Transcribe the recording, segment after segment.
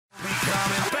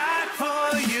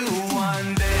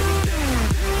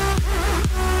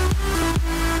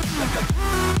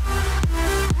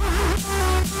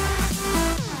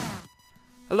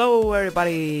Hello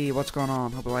everybody, what's going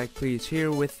on? Hopeulikepls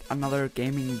here with another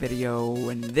gaming video,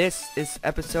 and this is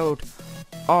episode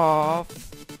of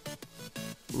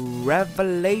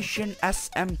Revelation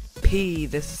SMP.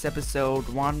 This is episode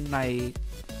 1, I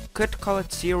could call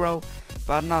it 0,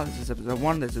 but no, this is episode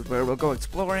 1, this is where we'll go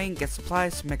exploring, get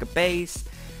supplies, make a base,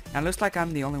 and it looks like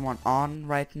I'm the only one on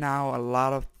right now. A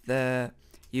lot of the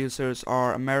users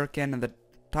are American and the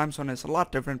time zone is a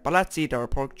lot different, but let's eat our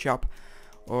pork chop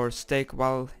or steak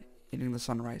while eating the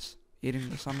sunrise. Eating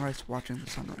the sunrise, watching the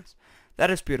sunrise. That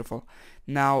is beautiful.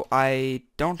 Now, I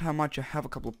don't have much. I have a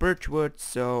couple of birch wood,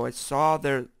 so I saw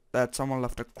there that someone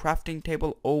left a crafting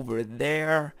table over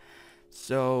there.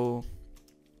 So,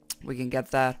 we can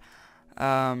get that.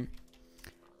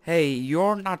 Hey,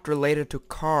 you're not related to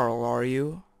Carl, are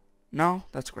you? No?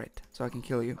 That's great. So I can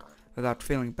kill you without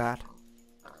feeling bad.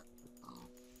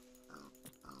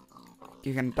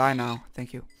 You can die now.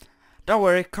 Thank you. Don't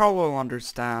worry, Carl will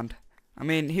understand. I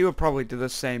mean, he would probably do the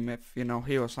same if, you know,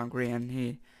 he was hungry and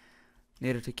he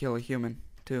needed to kill a human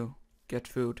to get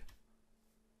food.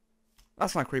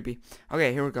 That's not creepy.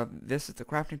 Okay, here we go. This is the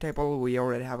crafting table. We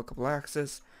already have a couple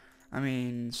axes. I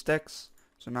mean, sticks.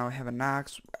 So now I have an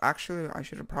axe. Actually, I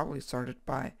should have probably started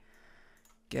by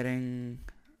getting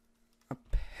a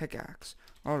pickaxe.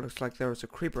 Oh, looks like there was a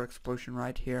creeper explosion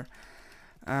right here.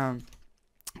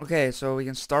 Okay, so we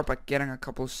can start by getting a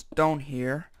couple of stone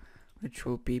here, which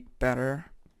will be better.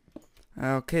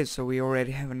 Okay, so we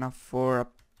already have enough for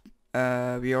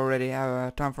we already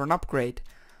have time for an upgrade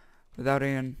without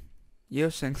even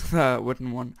using the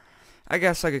wooden one. I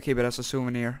guess I could keep it as a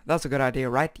souvenir. That's a good idea,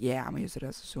 right? Yeah, I'm gonna use it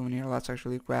as a souvenir. Let's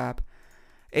actually grab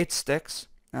 8 sticks,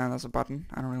 and that's a button.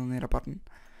 I don't really need a button.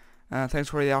 Thanks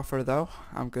for the offer, though.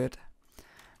 I'm good.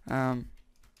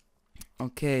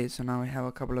 Okay, so now we have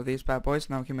a couple of these bad boys.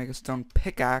 Now we can make a stone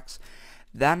pickaxe.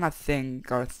 Then I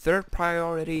think our third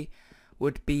priority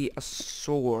would be a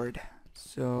sword.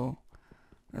 So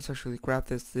let's actually grab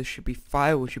this. This should be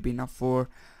 5, which should be enough for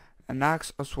an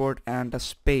axe, a sword, and a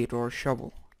spade or a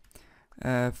shovel.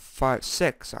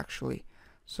 6 actually.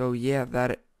 So yeah,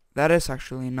 that is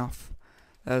actually enough.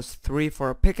 That's 3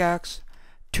 for a pickaxe,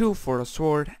 2 for a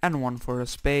sword, and 1 for a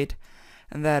spade.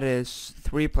 And that is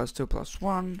 3 plus 2 plus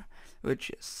 1.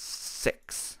 Which is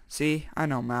 6. See, I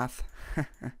know math.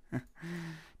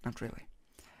 Not really.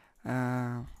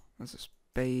 That's a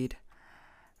spade.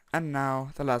 And now,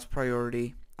 the last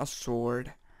priority, a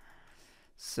sword.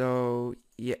 So,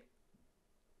 yeah.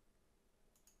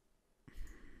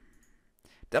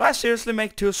 Did I seriously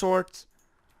make 2 swords?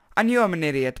 I knew I'm an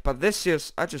idiot, but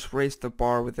I just raised the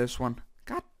bar with this one.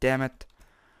 God damn it.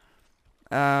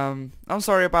 I'm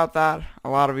sorry about that. A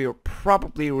lot of you are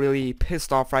probably really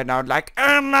pissed off right now, like,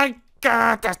 oh my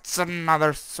god, that's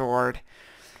another sword.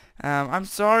 I'm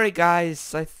sorry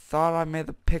guys, I thought I made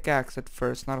the pickaxe at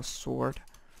first, not a sword.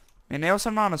 I mean, it was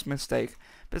an honest mistake.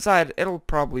 Besides, it'll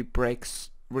probably break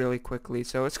really quickly,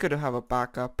 so it's good to have a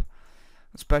backup,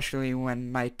 especially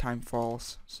when nighttime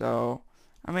falls. So,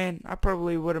 I mean, I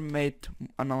probably would have made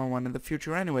another one in the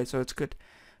future anyway, so it's good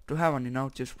to have one, you know,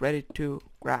 just ready to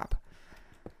grab.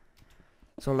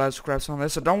 So let's grab some of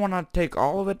this. I don't want to take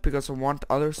all of it because I want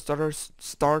other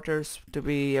starters to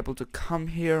be able to come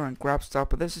here and grab stuff.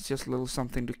 But this is just a little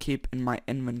something to keep in my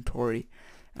inventory.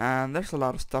 And there's a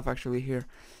lot of stuff actually here.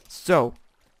 So,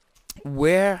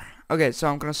 okay, so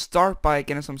I'm going to start by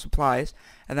getting some supplies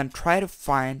and then try to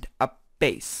find a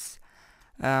base.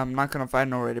 I'm not going to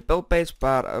find an already built base,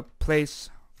 but a place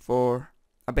for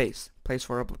a base. Place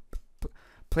for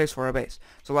a base.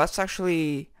 So let's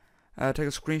actually take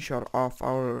a screenshot of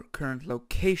our current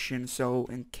location, so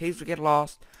in case we get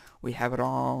lost, we have it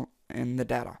all in the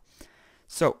data.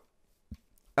 So,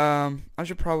 I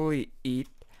should probably eat,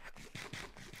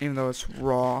 even though it's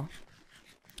raw.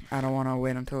 I don't want to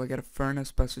wait until I get a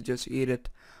furnace, but to just eat it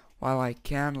while I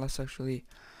can.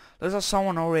 There's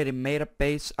someone already made a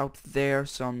base out there,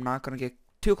 so I'm not gonna get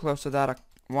too close to that. I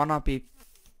wanna be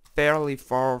fairly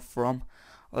far from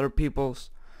other people's.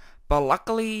 But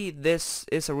luckily, this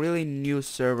is a really new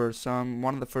server, so I'm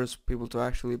one of the first people to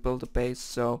actually build a base,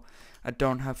 so I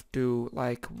don't have to,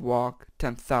 like, walk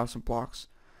 10,000 blocks.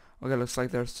 Okay, looks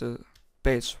like there's a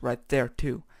base right there,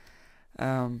 too.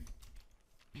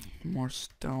 More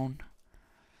stone.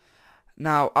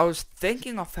 Now, I was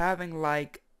thinking of having,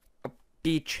 like, a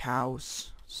beach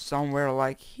house somewhere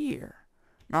like here.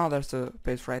 Now there's a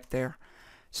base right there.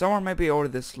 Somewhere maybe over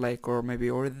this lake, or maybe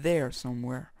over there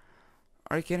somewhere.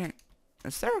 Are you kidding?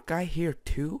 Is there a guy here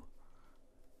too?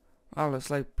 Well, looks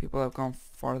like people have gone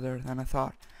farther than I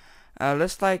thought.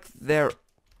 Looks like there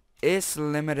is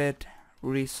limited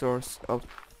resource of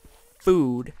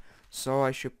food, so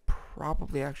I should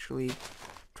probably actually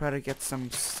try to get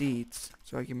some seeds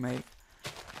so I can make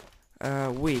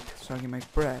wheat, so I can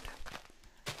make bread.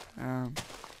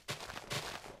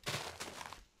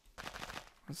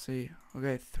 Let's see.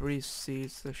 Okay, 3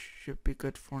 seeds. This should be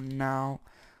good for now.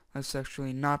 Let's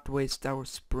actually not waste our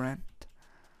sprint.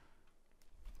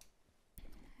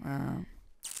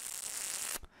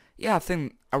 Yeah, I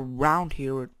think around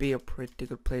here would be a pretty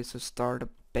good place to start a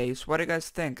base. What do you guys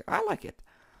think? I like it.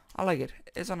 I like it.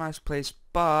 It's a nice place,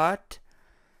 but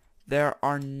there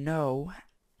are no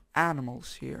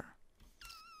animals here.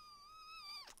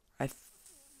 I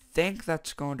think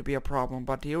that's going to be a problem,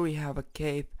 but here we have a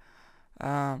cave.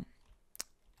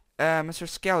 Mr.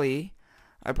 Skelly,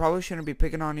 I probably shouldn't be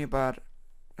picking on you, but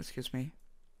excuse me.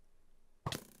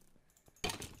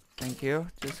 Thank you.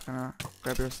 Just gonna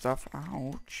grab your stuff.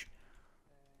 Ouch.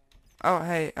 Oh,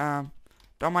 hey,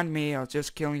 don't mind me. I was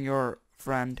just killing your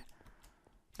friend.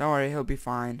 Don't worry, he'll be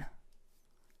fine.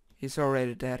 He's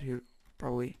already dead. He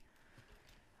probably...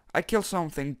 I killed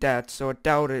something dead, so I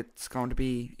doubt it's going to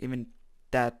be even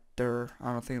deader.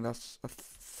 I don't think that's a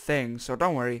thing, so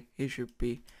don't worry. He should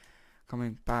be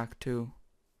coming back to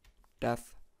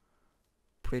death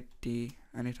pretty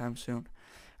anytime soon.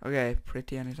 Okay,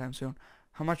 pretty anytime soon.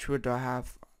 How much wood do I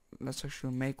have? Let's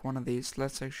actually make one of these.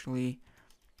 Let's actually...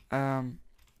 oh,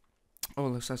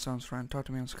 looks like someone's trying to talk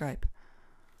to me on Skype.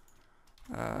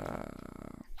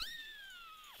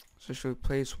 Let's actually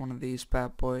place one of these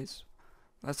bad boys.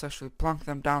 Let's actually plunk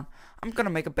them down. I'm gonna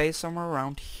make a base somewhere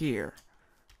around here.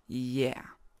 Yeah.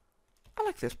 I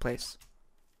like this place.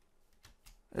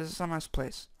 This is a nice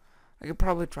place. I could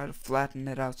probably try to flatten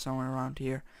it out somewhere around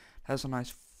here. It has a nice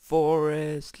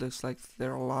forest. Looks like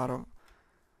there are a lot of...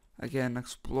 Again,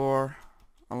 explore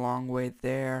a long way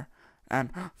there.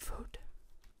 And food.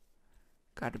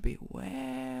 Gotta be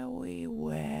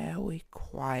very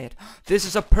quiet. This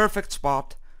is a perfect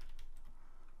spot.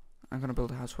 I'm gonna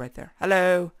build a house right there.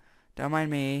 Hello. Don't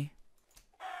mind me.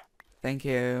 Thank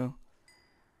you.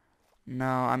 No,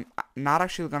 I'm not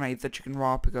actually gonna eat the chicken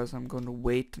raw because I'm going to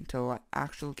wait until I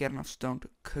actually get enough stone to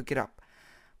cook it up.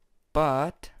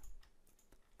 But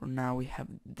for now we have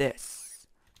this.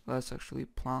 Let's actually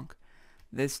plonk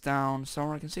this down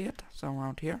somewhere I can see it. Somewhere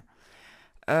around here.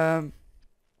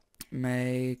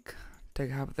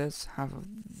 Take half of this, half of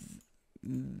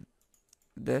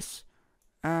this,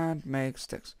 and make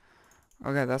sticks.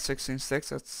 Okay, that's 16 sticks.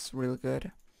 That's really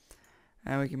good.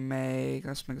 And we can make...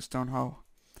 Let's make a stone hoe.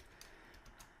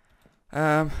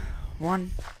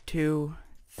 1, 2,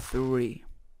 3.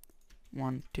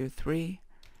 1, 2, 3.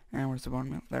 And where's the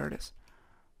bone meal? There it is.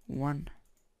 1,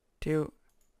 2,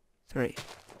 3.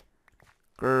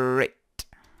 Great.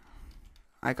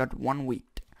 I got 1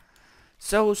 wheat.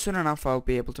 So soon enough I'll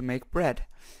be able to make bread.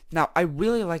 Now I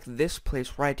really like this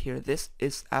place right here. This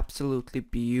is absolutely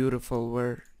beautiful.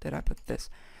 Where did I put this?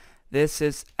 This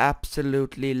is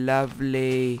absolutely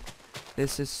lovely.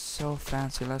 This is so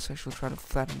fancy. Let's actually try to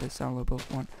flatten this out a little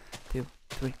bit. 1, 2,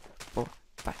 3, 4,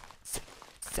 5, 6,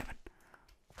 7.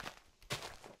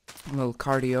 A little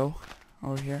cardio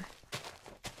over here.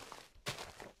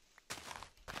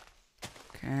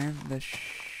 Okay, this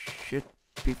should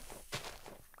be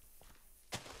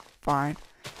fine.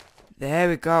 There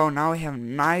we go. Now we have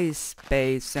nice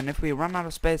space, and if we run out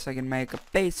of space I can make a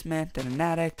basement and an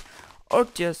attic, or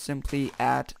just simply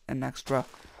add an extra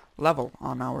level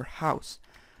on our house.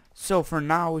 So for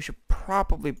now we should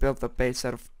probably build the base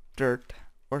out of dirt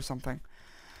or something.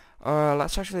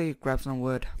 Let's actually grab some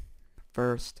wood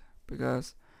first,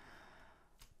 because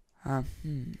where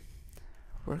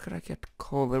could I get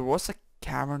coal? There was a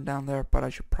cavern down there, but I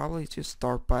should probably just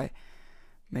start by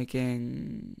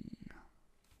making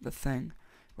the thing.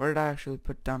 Where did I actually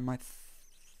put down my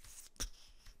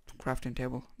crafting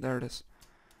table? There it is.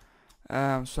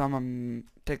 So I'm gonna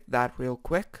take that real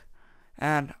quick.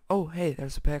 And oh hey,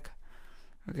 there's a pick.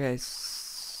 Okay,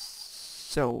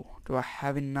 so do I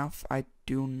have enough? I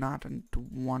do not, and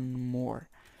one more.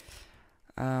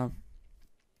 There's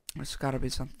gotta be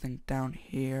something down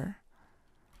here.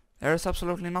 There is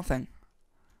absolutely nothing.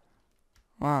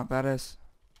 Wow, that is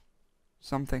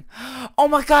something. Oh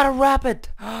my god, a rabbit!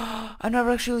 I've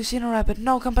never actually seen a rabbit.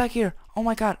 No, come back here. Oh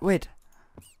my god, wait.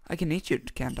 I can eat you,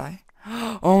 can't I?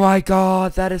 Oh my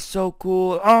god, that is so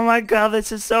cool. Oh my god,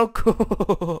 this is so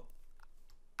cool.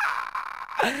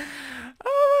 Oh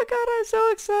my god, I'm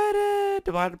so excited.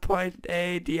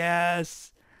 1.8,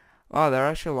 yes. Wow, there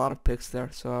are actually a lot of pigs there,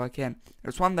 so I can.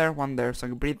 There's one there, so I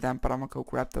can breed them, but I'm gonna go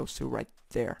grab those 2 right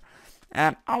there.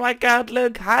 And oh my god,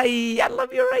 look, hi, I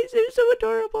love your eyes, they're so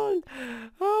adorable.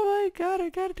 Oh my god, I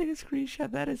gotta take a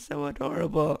screenshot, that is so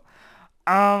adorable.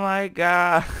 Oh my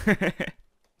god.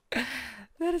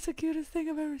 That is the cutest thing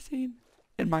I've ever seen.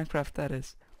 In Minecraft, that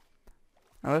is.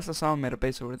 Unless the someone made a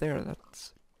base over there,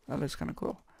 that is kind of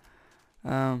cool.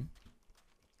 Come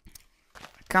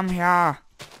here.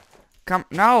 Come,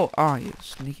 no! Oh, you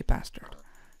sneaky bastard.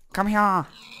 Come here.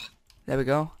 There we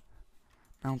go.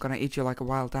 Now I'm gonna eat you like a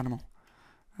wild animal.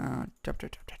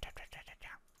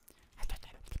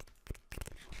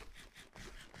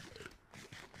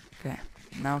 Okay,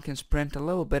 now I can sprint a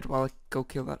little bit while I go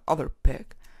kill that other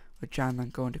pig, which I'm then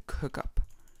going to cook up.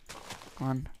 Come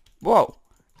on. Whoa!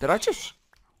 Did I just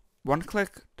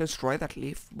one-click destroy that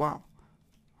leaf? Wow.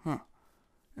 Huh.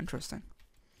 Interesting.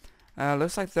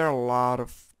 Looks like there are a lot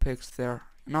of pigs there.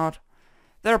 Not.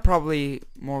 They're probably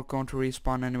more going to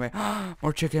respawn anyway.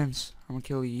 More chickens. I'm gonna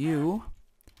kill you.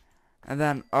 And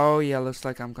then, oh yeah, looks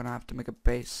like I'm gonna have to make a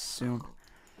base soon.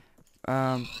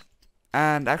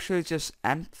 And actually just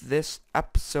end this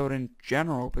episode in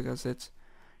general because it's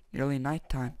nearly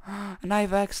nighttime. And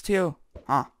I've asked you.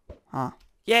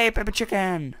 Yay, baby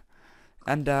chicken!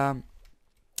 And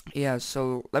yeah,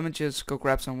 so let me just go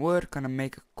grab some wood. Gonna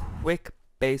make a quick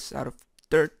base out of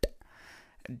dirt.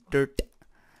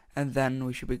 And then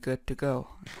we should be good to go.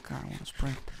 I kinda wanna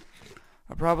sprint.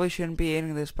 I probably shouldn't be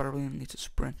eating this, but I really need to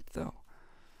sprint though.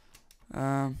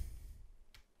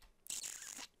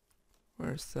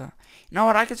 Where's the... You know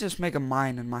what, I could just make a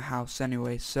mine in my house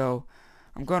anyway, so...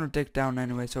 I'm gonna dig down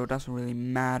anyway, so it doesn't really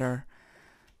matter.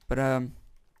 But,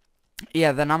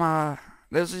 yeah, then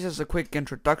this is just a quick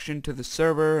introduction to the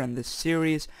server and this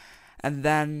series. And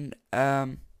then,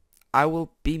 I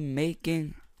will be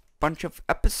making a bunch of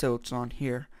episodes on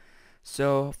here.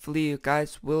 So, hopefully you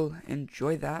guys will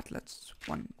enjoy that. Let's...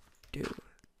 1, 2,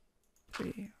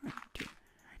 3, 1, 2...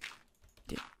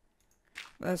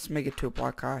 Let's make it to a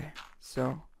block high,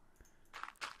 so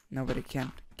nobody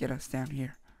can get us down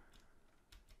here.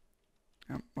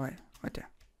 Wait, what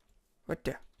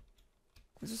the?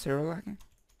 Is this hero lagging?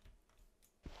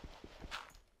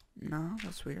 No,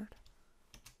 that's weird.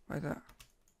 Why that?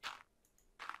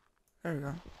 There we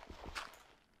go.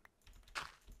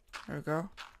 There we go.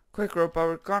 Quick rope, but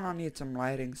we're gonna need some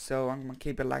lighting, so I'm gonna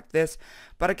keep it like this.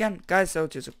 But again, guys, so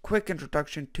just a quick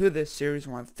introduction to this series.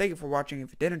 I want to thank you for watching. If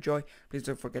you did enjoy, please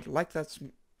don't forget to like that.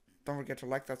 Don't forget to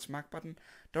like that smack button.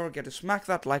 Don't forget to smack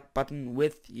that like button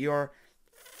with your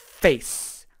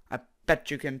face. I bet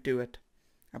you can do it.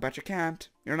 I bet you can't.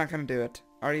 You're not gonna do it,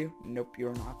 are you? Nope,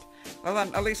 you're not. Well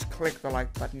then, at least click the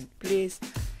like button, please.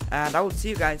 And I will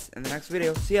see you guys in the next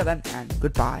video. See you then, and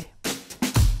goodbye.